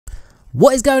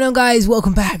What is going on, guys?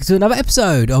 Welcome back to another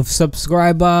episode of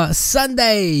Subscriber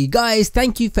Sunday. Guys,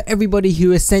 thank you for everybody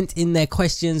who has sent in their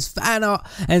questions, fan art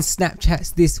and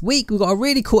Snapchats this week. We've got a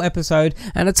really cool episode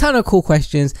and a ton of cool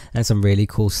questions and some really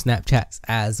cool Snapchats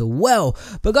as well.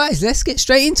 But guys, let's get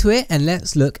straight into it and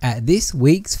let's look at this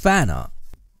week's fan art.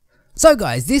 So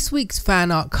guys, this week's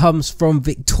fan art comes from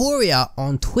Victoria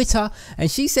on Twitter,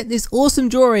 and she sent this awesome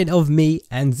drawing of me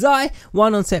and Zai,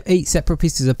 one on 8 separate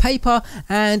pieces of paper,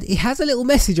 and it has a little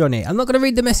message on it. I'm not going to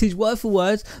read the message word for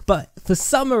word, but for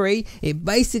summary, it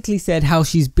basically said how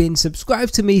she's been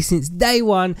subscribed to me since day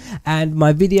one, and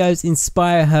my videos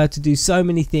inspire her to do so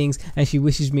many things, and she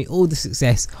wishes me all the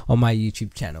success on my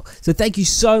YouTube channel. So thank you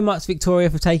so much, Victoria,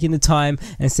 for taking the time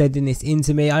and sending this in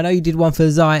to me. I know you did one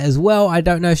for Zai as well. I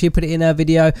don't know if she put it in her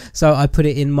video, so I put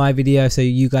it in my video so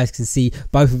you guys can see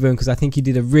both of them, because I think you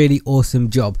did a really awesome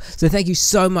job. So thank you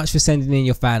so much for sending in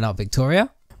your fan art,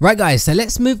 Victoria. Right guys, so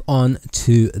let's move on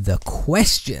to the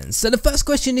questions. So the first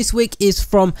question this week is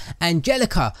from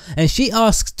Angelica, and she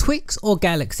asks, Twix or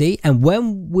Galaxy, and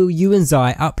when will you and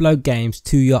Zai upload games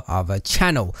to your other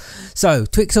channel? So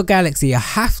Twix or Galaxy, I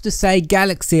have to say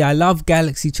Galaxy. I love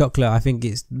Galaxy chocolate. I think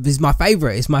it's my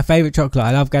favorite. It's my favorite chocolate.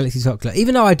 I love Galaxy chocolate,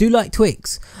 even though I do like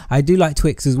Twix. I do like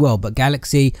Twix as well, but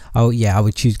Galaxy, oh yeah, I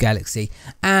would choose Galaxy.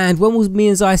 And when will me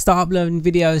and Zai start uploading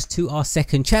videos to our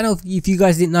second channel? If you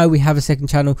guys didn't know, we have a second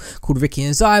channel called Ricky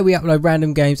and Zai. We upload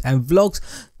random games and vlogs.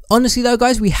 Honestly though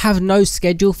guys, we have no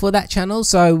schedule for that channel,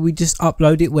 so we just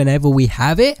upload it whenever we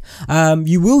have it.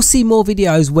 You will see more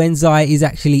videos when Zai is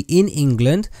actually in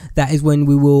England. That is when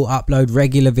we will upload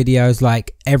regular videos,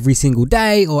 like every single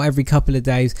day or every couple of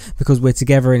days, because we're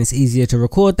together and it's easier to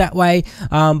record that way.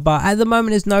 But at the moment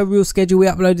there's no real schedule. We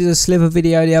uploaded a sliver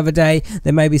video the other day.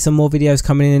 There may be some more videos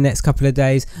coming in the next couple of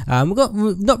days.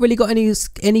 We've not really got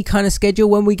any kind of schedule.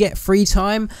 When we get free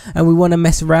time and we want to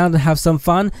mess around and have some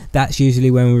fun, that's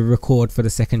usually when we record for the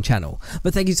second channel.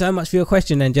 But thank you so much for your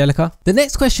question, Angelica. The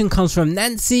next question comes from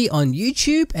Nancy on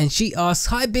YouTube, and she asks,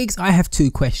 Hi Biggs, I have two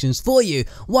questions for you.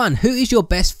 1, who is your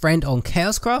best friend on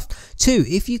Chaoscraft? 2,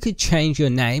 if you could change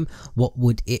your name, what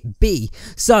would it be?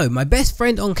 So my best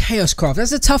friend on Chaoscraft,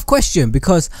 that's a tough question,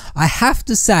 because I have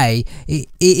to say it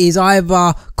is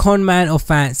either Conman or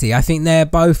Fancy. I think they're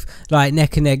both like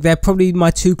neck and neck. They're probably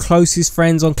my two closest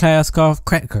friends on Chaoscraft.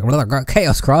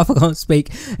 I can't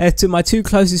speak. To my two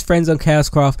closest friends on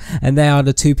Chaoscraft, and they are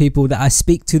the two people that I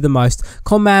speak to the most.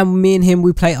 Conman, me and him,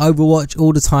 we play Overwatch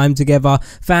all the time together.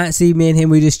 Fancy, me and him,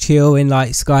 we just chill in like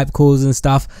Skype calls and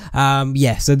stuff.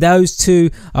 Yeah, so those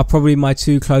two are probably my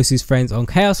two closest friends on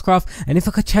Chaoscraft. And if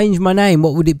I could change my name,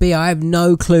 what would it be? I have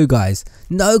no clue, guys.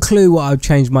 No clue what I would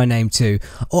change my name to.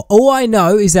 All I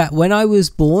know is that when I was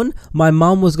born, my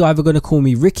mum was either going to call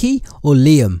me Ricky or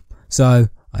Liam. So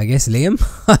I guess Liam?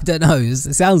 I don't know, it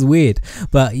sounds weird,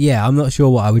 but yeah, I'm not sure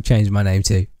what I would change my name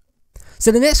to.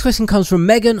 So the next question comes from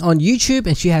Megan on YouTube,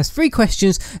 and she has 3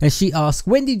 questions, and she asks,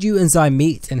 when did you and Zai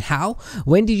meet and how?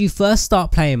 When did you first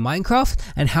start playing Minecraft,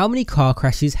 and how many car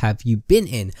crashes have you been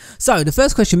in? So the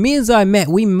first question, me and Zai met,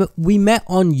 we met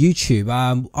on YouTube.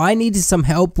 I needed some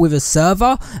help with a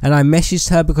server, and I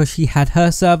messaged her because she had her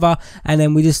server, and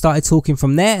then we just started talking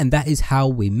from there, and that is how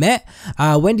we met.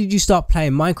 When did you start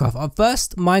playing Minecraft? Our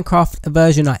first Minecraft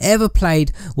version I ever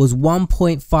played was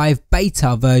 1.5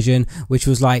 beta version, which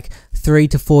was like 3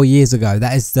 to 4 years ago.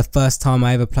 That is the first time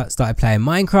I ever started playing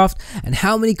Minecraft. And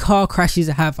how many car crashes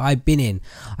have I been in?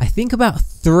 I think about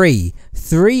 3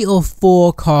 or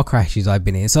 4 car crashes I've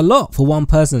been in. It's a lot for one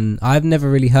person. I've never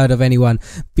really heard of anyone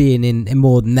being in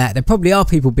more than that. There probably are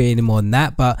people being in more than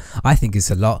that, but I think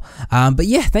it's a lot. But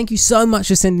yeah, thank you so much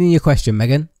for sending in your question,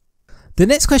 Megan. The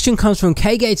next question comes from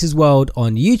K-Gators World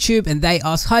on YouTube, and they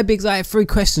ask, Hi Biggs, I have 3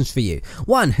 questions for you.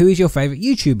 1, who is your favourite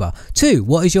YouTuber? 2,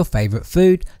 what is your favourite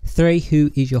food? 3,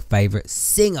 who is your favourite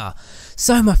singer?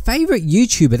 So my favourite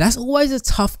YouTuber, that's always a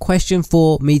tough question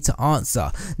for me to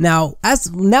answer. Now I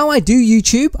do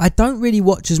YouTube, I don't really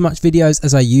watch as much videos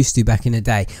as I used to back in the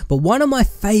day, but one of my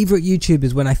favourite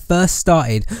YouTubers when I first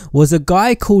started was a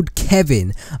guy called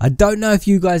Kevin. I don't know if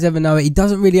you guys ever know it. He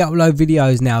doesn't really upload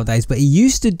videos nowadays, but he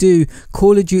used to do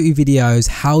Call of Duty videos,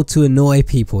 how to annoy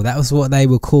people. That was what they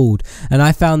were called, and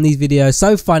I found these videos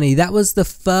so funny. That was the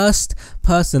first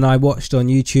person I watched on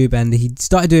YouTube, and he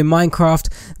started doing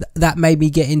Minecraft. That made me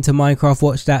get into Minecraft,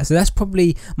 watch that. So that's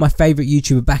probably my favorite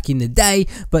YouTuber back in the day.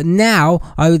 But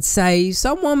now I would say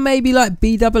someone maybe like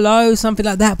BOO, something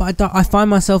like that, but I find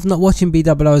myself not watching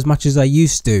BOO as much as I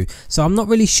used to, so I'm not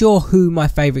really sure who my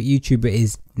favorite YouTuber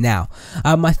is now.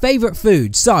 My favorite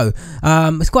food, so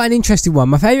it's quite an interesting one.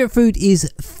 My favorite food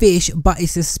is fish, but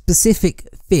it's a specific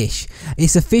fish.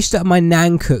 It's a fish that my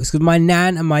nan cooks, because my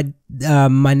nan and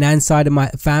my nan's side of my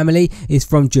family is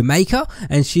from Jamaica,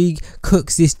 and she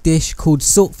cooks this dish called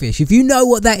saltfish. If you know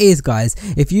what that is, guys,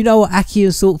 if you know what ackee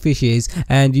and saltfish is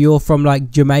and you're from like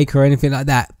Jamaica or anything like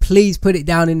that, please put it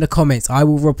down in the comments. I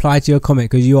will reply to your comment,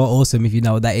 because you are awesome if you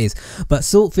know what that is. But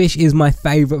saltfish is my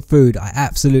favorite food. I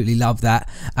absolutely love that.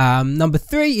 Number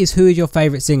 3 is, who is your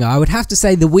favorite singer? I would have to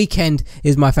say The Weeknd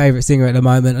is my favorite singer at the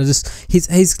moment.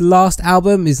 His last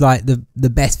album is like the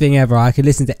best thing ever. I could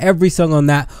listen to every song on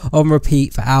that on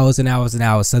repeat for hours and hours and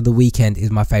hours. So The Weeknd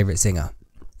is my favorite singer.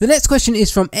 The next question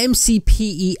is from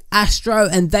MCPE Astro,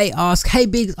 and they ask, hey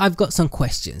Biggs, I've got some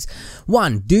questions.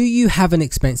 1, do you have an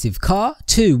expensive car?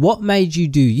 2, what made you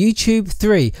do YouTube?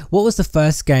 3, what was the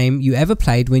first game you ever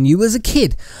played when you was a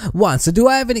kid? 1, so do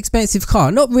I have an expensive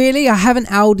car? Not really. I have an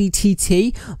Audi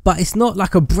TT, but it's not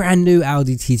like a brand new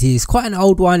Audi TT. It's quite an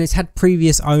old one. It's had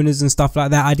previous owners and stuff like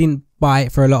that. I didn't buy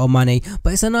it for a lot of money,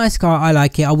 but it's a nice car. I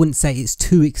like it. I wouldn't say it's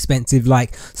too expensive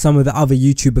like some of the other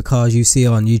YouTuber cars you see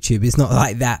on YouTube. It's not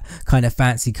like that kind of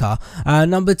fancy car.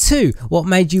 Number 2, what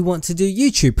made you want to do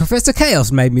YouTube? Professor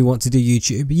Chaos made me want to do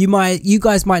YouTube. You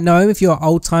guys might know him if you're an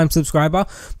old time subscriber.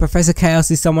 Professor Chaos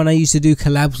is someone I used to do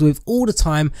collabs with all the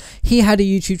time. He had a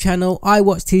YouTube channel. I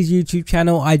watched his YouTube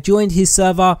channel. I joined his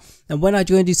server. And when I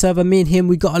joined his server, me and him,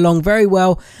 we got along very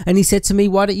well. And he said to me,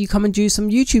 why don't you come and do some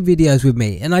YouTube videos with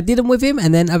me? And I did them with him.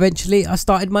 And then eventually I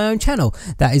started my own channel.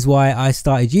 That is why I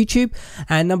started YouTube.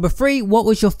 And number 3, what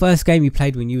was your first game you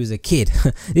played when you was a kid?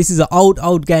 This is an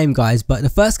old game, guys. But the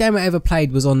first game I ever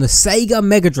played was on the Sega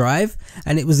Mega Drive.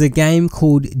 And it was a game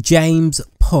called James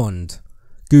Pond.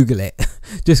 Google it.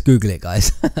 Just Google it,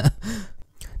 guys.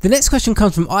 The next question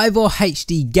comes from Ivor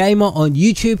HD Gamer on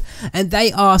YouTube, and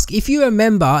they ask, if you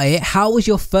remember it, how was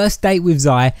your first date with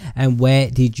Zai and where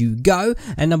did you go?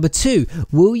 And number 2,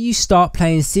 will you start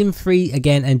playing Sim 3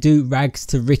 again and do Rags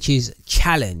to Riches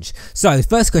challenge? So the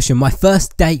first question, my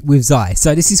first date with Zai.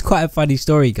 So this is quite a funny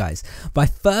story, guys. My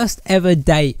first ever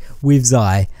date with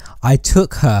Zai, I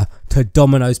took her to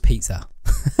Domino's Pizza.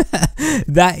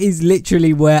 That is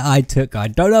literally where I took her. I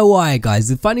don't know why, guys.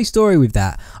 The funny story with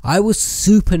that, I was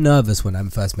super nervous when I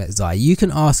first met Zai. You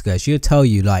can ask her, she'll tell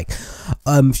you. Like,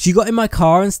 she got in my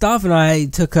car and stuff, and I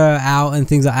took her out and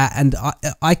things like that, and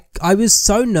I was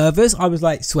so nervous. I was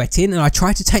like sweating, and I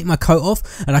tried to take my coat off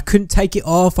and I couldn't take it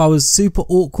off. I was super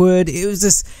awkward.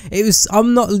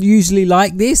 I'm not usually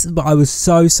like this, but I was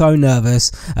so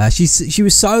nervous.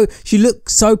 She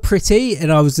looked so pretty,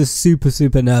 and I was just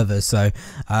super nervous. So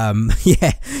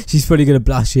yeah, she's probably gonna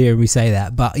blush here when we say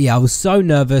that, but yeah, I was so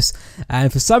nervous,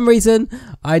 and for some reason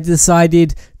I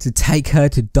decided to take her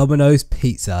to Domino's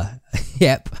Pizza.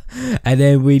 Yep. And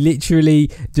then we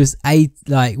literally just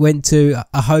went to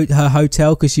her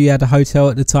hotel, because she had a hotel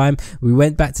at the time. We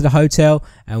went back to the hotel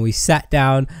and we sat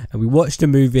down and we watched a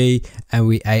movie and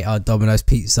we ate our Domino's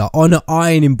Pizza on an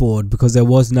ironing board, because there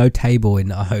was no table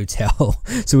in our hotel.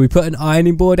 So we put an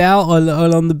ironing board out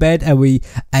on the bed and we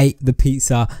ate the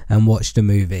pizza and watched a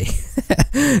movie.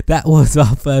 That was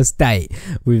our first date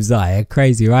with Zai.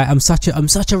 Crazy, right? I'm such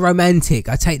a romantic.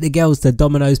 I take the girls to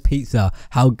Domino's Pizza.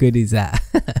 How good is that?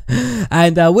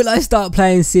 And will I start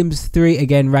playing Sims 3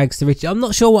 again, Rags to Riches? I'm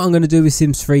not sure what I'm going to do with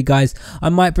Sims 3, guys. I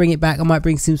might bring it back. I might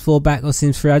bring Sims 4 back or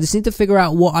Sims 3. I just need to figure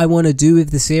out what I want to do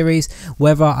with the series,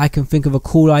 whether I can think of a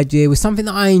cool idea with something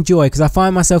that I enjoy, because I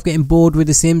find myself getting bored with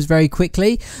the Sims very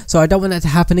quickly, so I don't want that to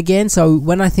happen again. So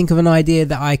when I think of an idea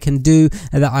that I can do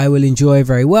and that I will enjoy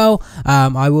very well,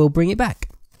 I will bring it back.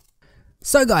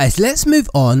 So guys, let's move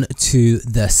on to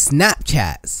the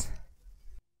Snapchats.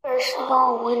 First of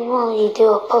all, when will you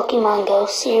do a Pokemon Go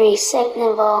series? Second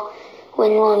of all,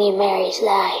 when will you marry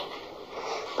Zai?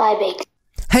 Bye, Big.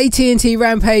 Hey TNT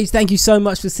Rampage, thank you so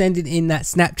much for sending in that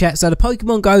Snapchat. So the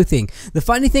Pokemon Go thing, the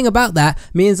funny thing about that,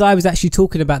 me and Zai was actually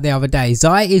talking about the other day.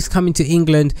 Zai is coming to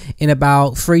England in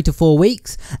about 3 to 4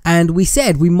 weeks, and we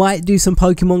said we might do some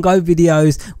Pokemon Go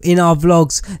videos in our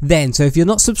vlogs then. So if you're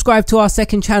not subscribed to our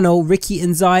second channel, Ricky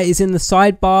and Zai is in the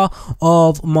sidebar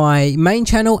of my main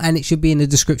channel, and it should be in the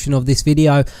description of this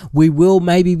video. We will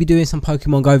maybe be doing some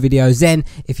Pokemon Go videos then,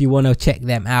 if you want to check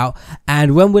them out.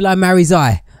 And when will I marry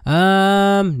Zai?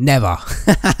 Never.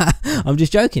 I'm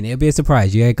just joking. It'll be a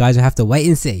surprise. You guys will have to wait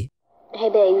and see. Hey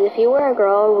babes, if you were a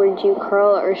girl, would you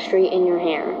curl or straighten your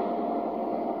hair?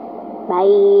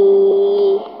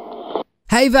 Bye.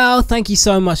 Hey Val, thank you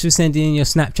so much for sending in your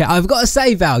Snapchat. I've got to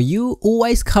say, Val, you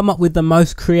always come up with the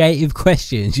most creative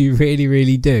questions. You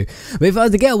really do. But if I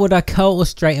was a girl, would I curl or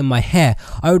straighten my hair?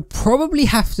 I would probably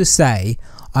have to say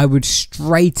I would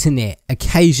straighten it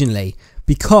occasionally,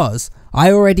 because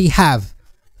I already have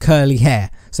curly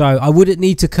hair. So I wouldn't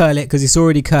need to curl it because it's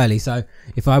already curly. So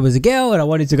if I was a girl and I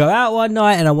wanted to go out one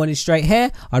night and I wanted straight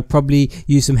hair, I'd probably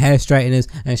use some hair straighteners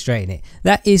and straighten it.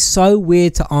 That is so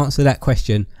weird to answer that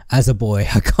question as a boy.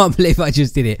 I can't believe I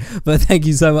just did it. But thank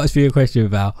you so much for your question,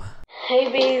 Val.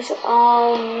 Hey bees,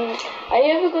 are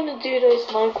you ever gonna do those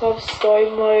Minecraft story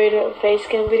mode face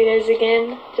cam videos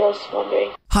again? Just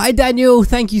wondering. Hi Daniel,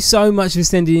 thank you so much for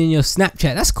sending in your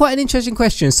Snapchat. That's quite an interesting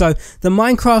question. So the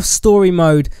Minecraft story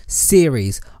mode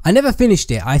series, I never finished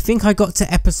it. I think I got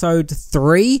to episode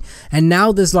 3 and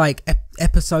now there's like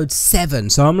episode 7.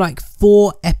 So I'm like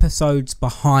 4 episodes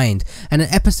behind, and an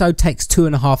episode takes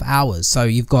 2.5 hours. So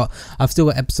I've still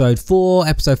got episode 4,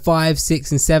 episode 5,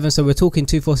 6 and 7. So we're talking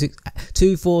 2, 4,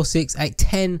 6, 8,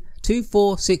 10, 2,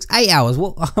 4, 6, 8 hours.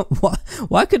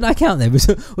 Why couldn't I count them?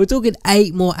 We're talking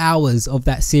 8 more hours of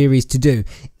that series to do.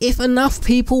 If enough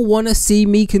people want to see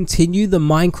me continue the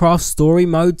Minecraft story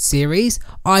mode series,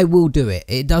 I will do it.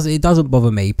 It doesn't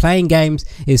bother me. Playing games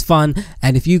is fun,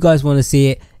 and if you guys want to see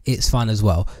it, it's fun as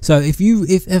well. So if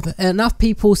enough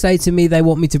people say to me they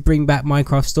want me to bring back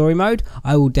Minecraft story mode,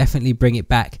 I will definitely bring it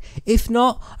back. If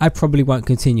not, I probably won't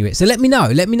continue it. So let me know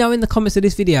in the comments of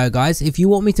this video, guys, if you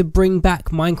want me to bring back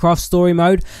Minecraft story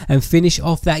mode and finish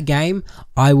off that game.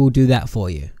 I will do that for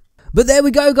you. But there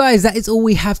we go, guys. That is all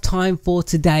we have time for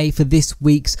today for this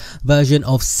week's version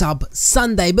of Sub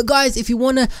Sunday. But guys, if you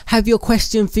want to have your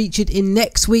question featured in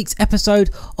next week's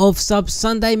episode of Sub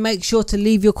Sunday, make sure to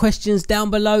leave your questions down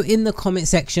below in the comment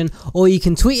section, or you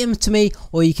can tweet them to me,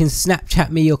 or you can Snapchat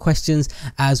me your questions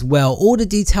as well. All the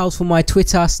details for my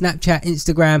Twitter, Snapchat,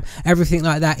 Instagram, everything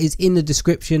like that is in the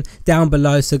description down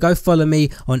below. So go follow me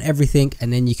on everything,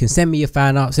 and then you can send me your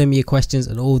fan art, send me your questions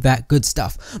and all that good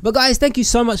stuff. But guys, thank you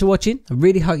so much for watching. I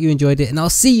really hope you enjoyed it, and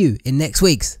I'll see you in next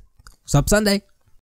week's Sub Sunday.